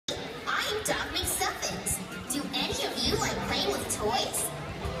I'm Doc McStuffins. Do any of you like playing with toys?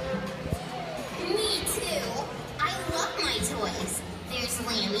 Me too. I love my toys. There's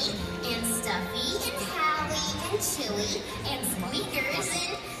Lammy, and Stuffy, and Hallie, and Chili, and Squeakers,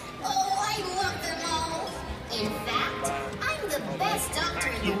 and... oh, I love them all! In fact, I'm the best doctor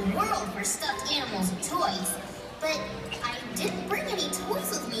in the world for stuffed animals and toys. But I didn't bring any toys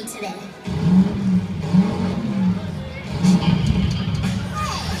with me today.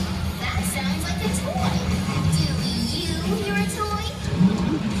 Hey, that sounds like a toy. Do you hear a toy?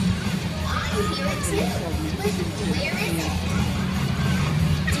 I hear it too. But where is it?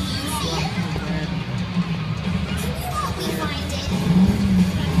 Do you see it? Can you help me find it?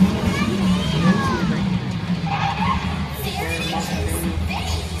 There it is!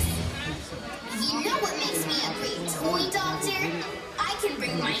 Thanks! You know what makes me a great toy doctor? I can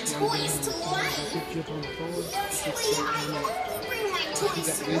bring my toys to life. Usually, I only bring my toys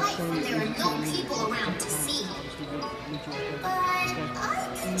to life when there are no people around to see. But I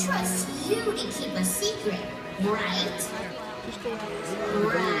can trust you to keep a secret, right? Right?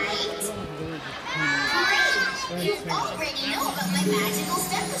 Great! You already know about my magical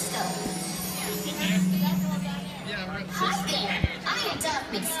stethoscope. Hi there, I am Doc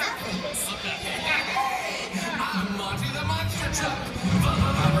McStuffins. I'm Monty the Monster Truck.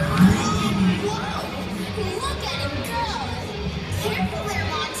 Whoa! Look